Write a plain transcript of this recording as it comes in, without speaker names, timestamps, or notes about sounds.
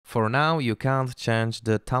For now, you can't change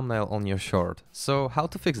the thumbnail on your short. So how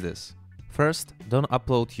to fix this? First, don't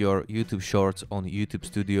upload your YouTube Shorts on YouTube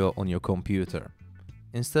Studio on your computer.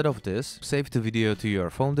 Instead of this, save the video to your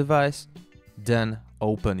phone device, then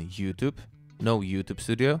open YouTube. No YouTube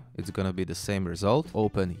Studio, it's gonna be the same result.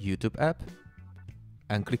 Open YouTube app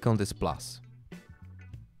and click on this plus.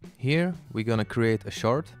 Here, we're gonna create a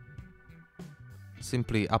short.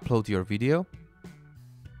 Simply upload your video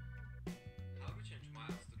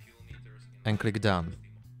and click done.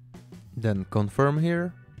 Then confirm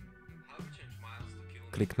here.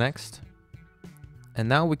 Click next. And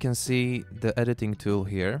now we can see the editing tool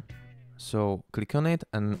here. So click on it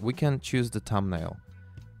and we can choose the thumbnail.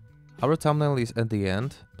 Our thumbnail is at the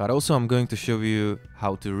end, but also I'm going to show you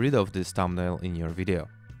how to rid of this thumbnail in your video.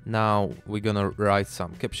 Now we're gonna write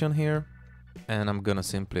some caption here and I'm gonna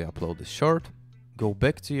simply upload this short. Go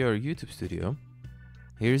back to your YouTube Studio.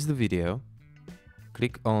 Here's the video.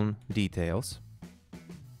 Click on details.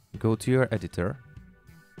 Go to your editor.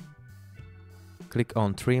 Click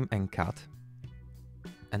on trim and cut.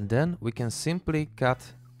 And then we can simply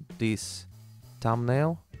cut this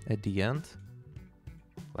thumbnail at the end,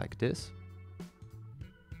 like this.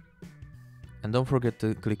 And don't forget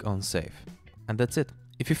to click on save. And that's it.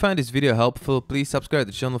 If you find this video helpful, please subscribe to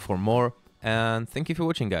the channel for more. And thank you for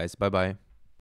watching, guys. Bye bye.